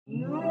I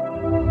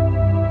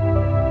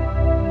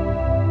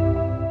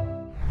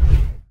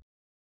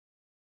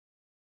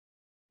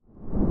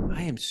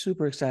am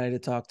super excited to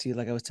talk to you.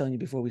 Like I was telling you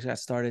before we got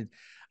started,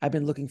 I've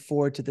been looking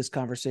forward to this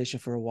conversation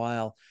for a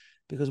while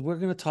because we're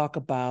going to talk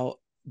about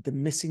the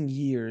missing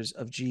years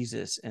of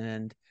Jesus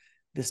and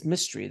this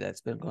mystery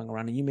that's been going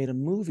around. And you made a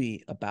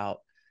movie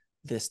about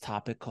this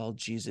topic called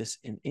Jesus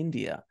in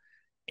India.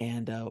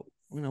 And,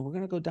 we're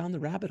going to go down the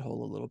rabbit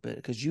hole a little bit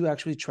because you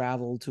actually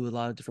traveled to a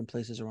lot of different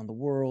places around the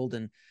world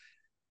and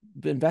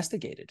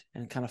investigated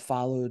and kind of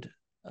followed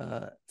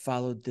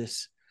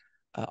this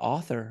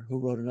author who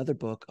wrote another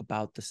book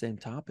about the same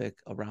topic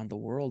around the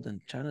world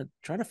and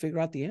trying to figure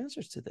out the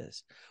answers to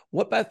this.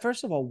 But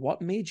first of all,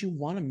 what made you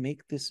want to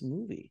make this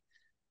movie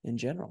in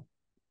general?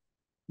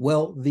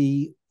 Well,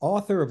 the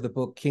author of the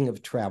book, King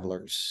of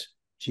Travelers,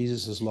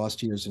 Jesus'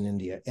 Lost Years in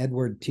India,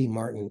 Edward T.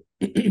 Martin,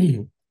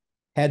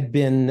 had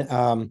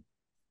been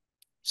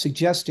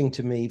suggesting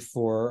to me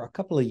for a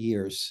couple of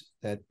years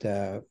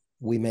that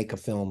we make a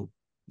film,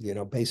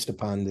 based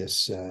upon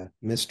this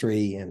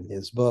mystery in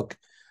his book.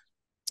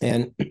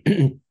 And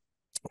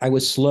I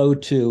was slow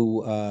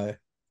to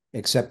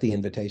accept the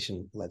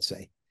invitation, let's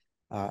say.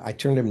 I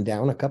turned him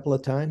down a couple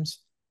of times.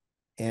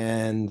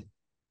 And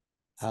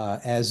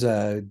as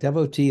a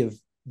devotee of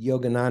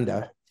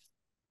Yogananda,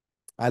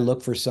 I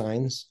look for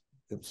signs.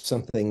 If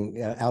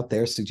something out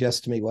there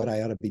suggests to me what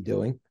I ought to be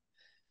doing.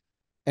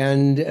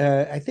 And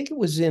I think it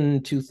was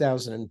in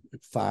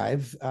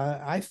 2005,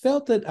 I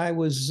felt that I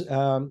was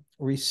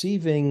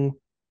receiving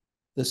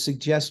the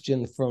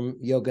suggestion from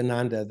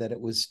Yogananda that it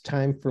was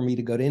time for me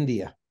to go to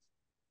India.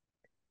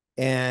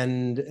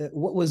 And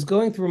what was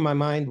going through my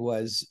mind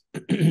was,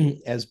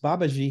 as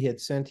Babaji had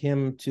sent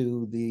him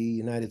to the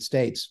United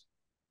States,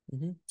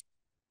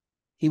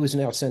 he was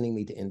now sending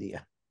me to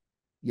India.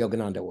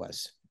 Yogananda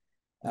was.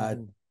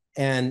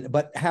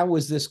 But how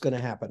was this going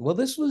to happen? Well,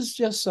 this was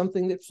just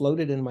something that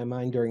floated in my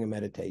mind during a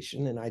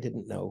meditation, and I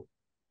didn't know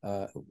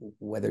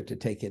whether to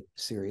take it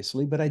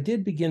seriously. But I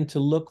did begin to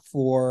look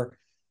for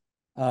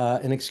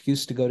an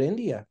excuse to go to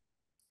India.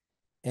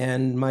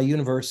 And my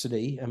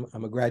university,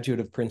 I'm a graduate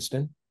of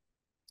Princeton,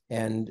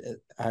 and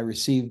I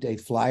received a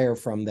flyer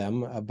from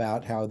them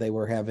about how they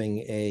were having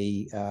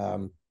a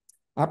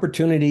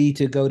opportunity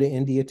to go to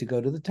India to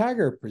go to the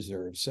tiger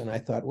preserves. And I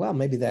thought, well,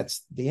 maybe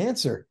that's the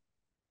answer.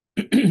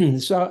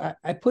 So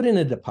I put in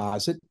a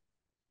deposit,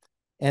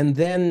 and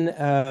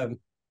then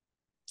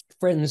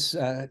friends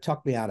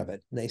talked me out of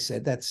it. They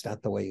said, that's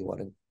not the way you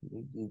want to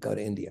go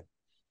to India.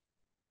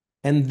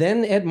 And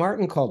then Ed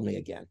Martin called me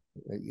again.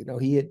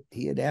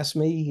 He had asked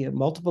me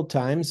multiple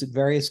times at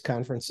various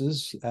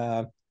conferences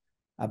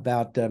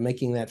about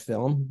making that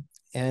film.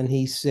 And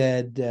he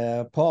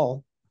said,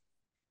 Paul,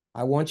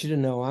 I want you to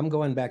know I'm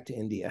going back to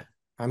India.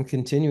 I'm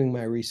continuing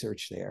my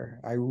research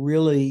there. I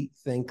really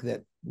think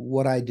that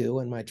what I do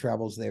in my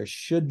travels there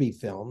should be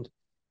filmed.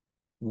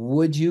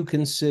 Would you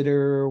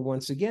consider,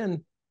 once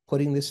again,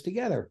 putting this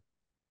together?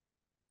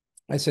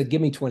 I said,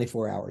 give me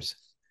 24 hours.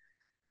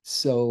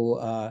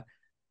 So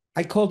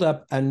I called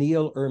up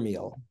Anil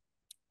Urmil,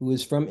 who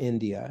is from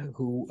India,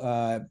 who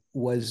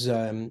was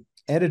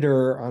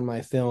editor on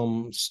my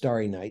film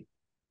Starry Night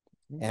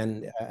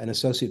and an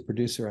associate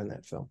producer on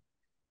that film.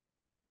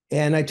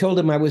 And I told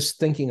him I was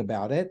thinking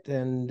about it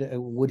and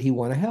would he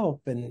want to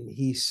help? And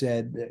he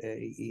said,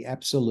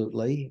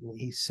 absolutely.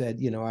 He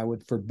said, I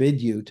would forbid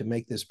you to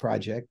make this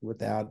project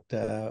without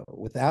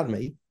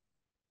me.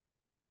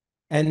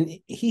 And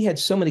he had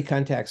so many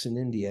contacts in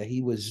India.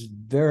 He was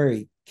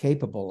very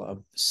capable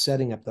of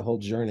setting up the whole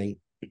journey.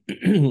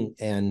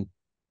 And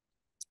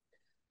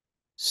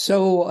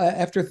so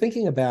after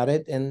thinking about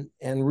it and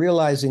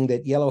realizing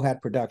that Yellow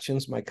Hat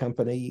Productions, my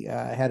company,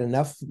 had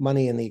enough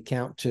money in the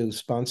account to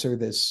sponsor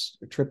this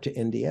trip to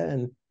India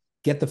and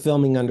get the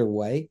filming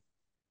underway,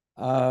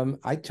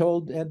 I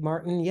told Ed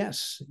Martin,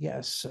 yes,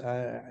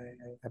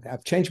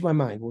 I've changed my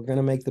mind. We're going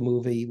to make the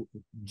movie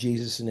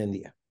Jesus in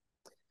India.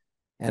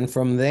 And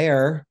from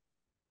there,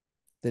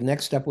 the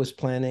next step was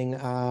planning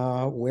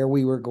where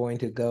we were going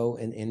to go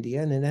in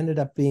India, and it ended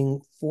up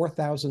being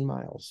 4,000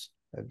 miles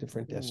of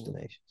different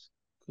destinations.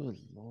 Good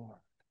Lord.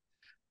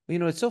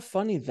 Well, it's so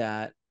funny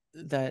that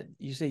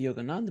you say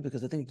Yogananda,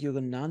 because I think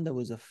Yogananda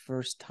was the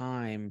first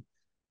time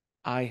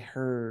I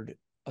heard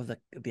of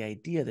the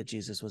idea that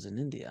Jesus was in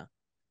India.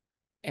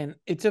 And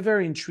it's a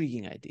very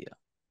intriguing idea.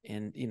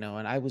 And,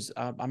 and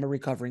I'm a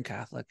recovering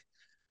Catholic,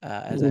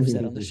 as I've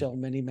said on the show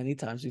many, many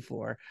times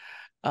before.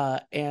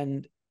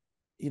 And,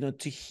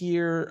 to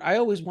hear, I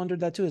always wondered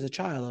that too as a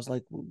child. I was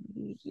like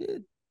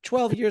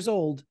 12 years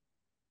old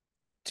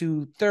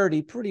to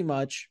 30, pretty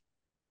much.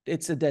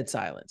 It's a dead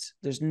silence.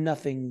 There's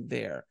nothing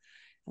there.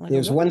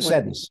 There's one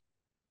sentence.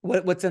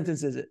 What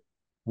sentence is it?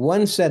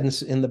 One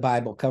sentence in the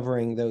Bible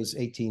covering those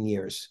 18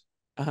 years.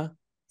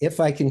 If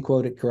I can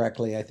quote it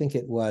correctly, I think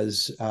it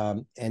was,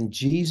 and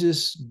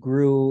Jesus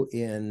grew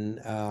in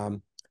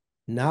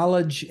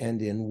knowledge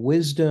and in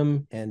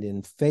wisdom and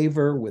in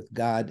favor with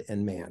God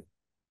and man.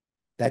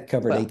 That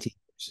covered 18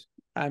 years.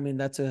 I mean,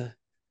 that's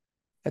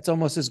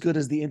almost as good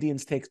as the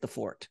Indians take the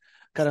fort.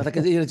 kind of like,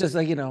 just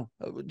like,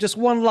 just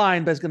one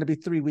line, but it's going to be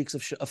 3 weeks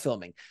of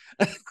filming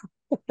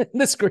in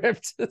the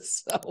script.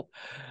 So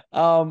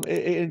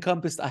it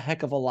encompassed a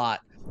heck of a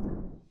lot.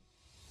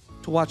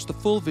 To watch the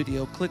full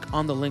video, click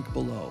on the link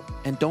below,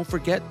 and don't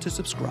forget to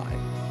subscribe.